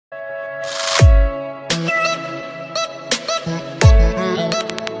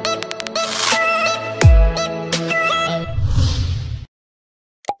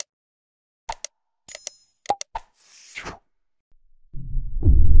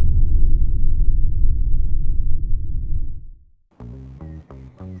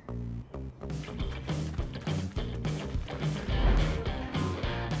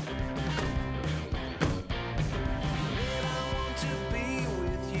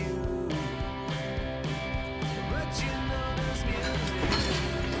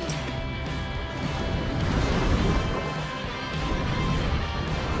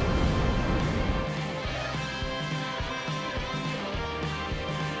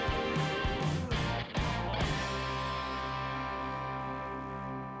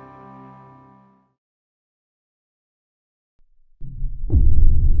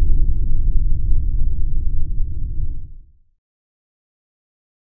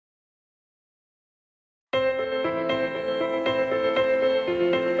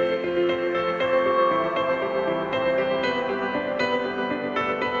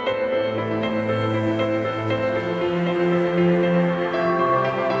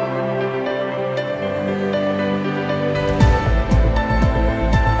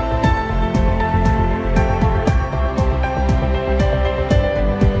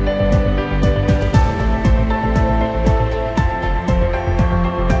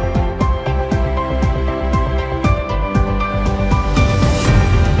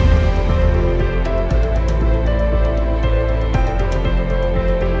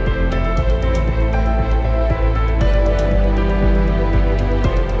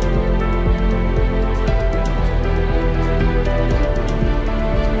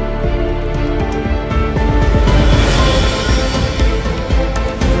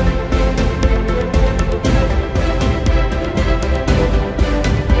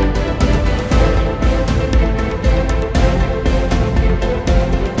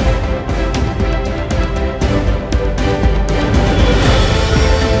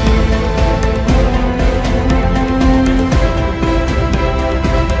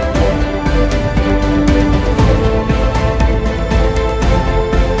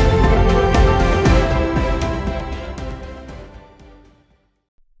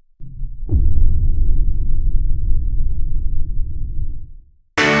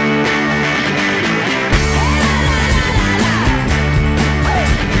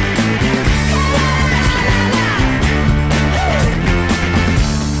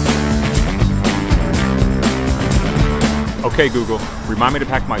Okay, Google, remind me to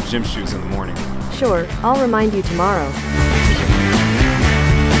pack my gym shoes in the morning. Sure, I'll remind you tomorrow.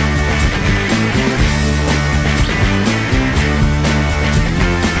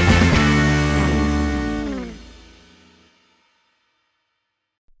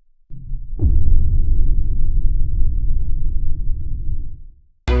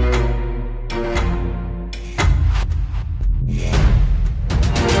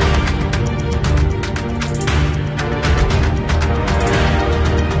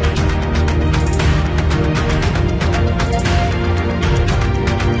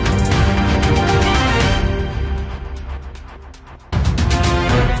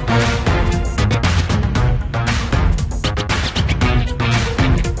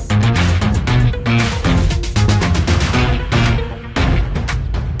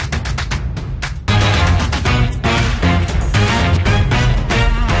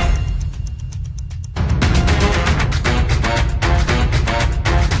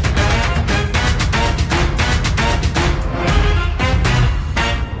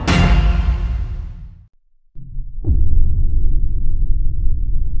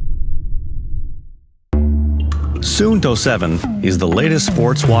 Suunto 7 is the latest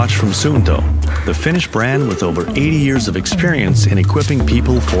sports watch from Suunto, the Finnish brand with over 80 years of experience in equipping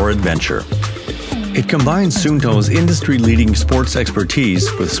people for adventure. It combines Suunto's industry-leading sports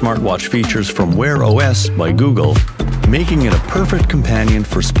expertise with smartwatch features from Wear OS by Google, making it a perfect companion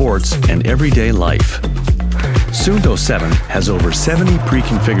for sports and everyday life. Suunto 7 has over 70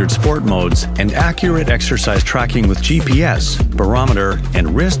 pre-configured sport modes and accurate exercise tracking with GPS, barometer,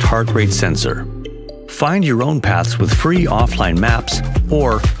 and wrist heart rate sensor. Find your own paths with free offline maps,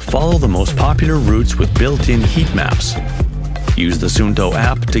 or follow the most popular routes with built-in heat maps. Use the Suunto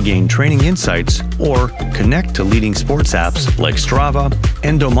app to gain training insights, or connect to leading sports apps like Strava,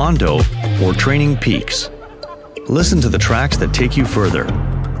 Endomondo, or Training Peaks. Listen to the tracks that take you further.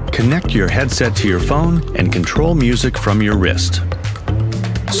 Connect your headset to your phone and control music from your wrist.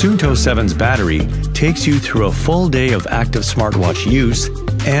 Suunto 7's battery takes you through a full day of active smartwatch use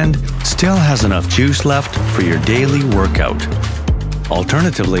and still has enough juice left for your daily workout.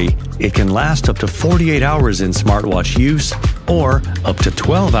 Alternatively, it can last up to 48 hours in smartwatch use or up to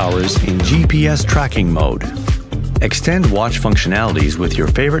 12 hours in GPS tracking mode. Extend watch functionalities with your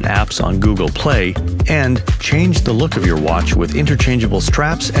favorite apps on Google Play and change the look of your watch with interchangeable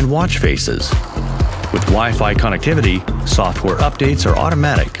straps and watch faces. With Wi-Fi connectivity, software updates are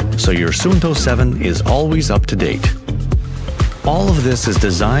automatic, so your Suunto 7 is always up to date. All of this is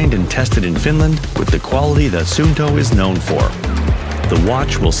designed and tested in Finland with the quality that Suunto is known for. The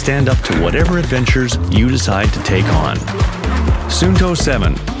watch will stand up to whatever adventures you decide to take on. Suunto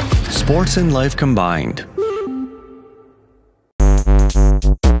 7. Sports and life combined.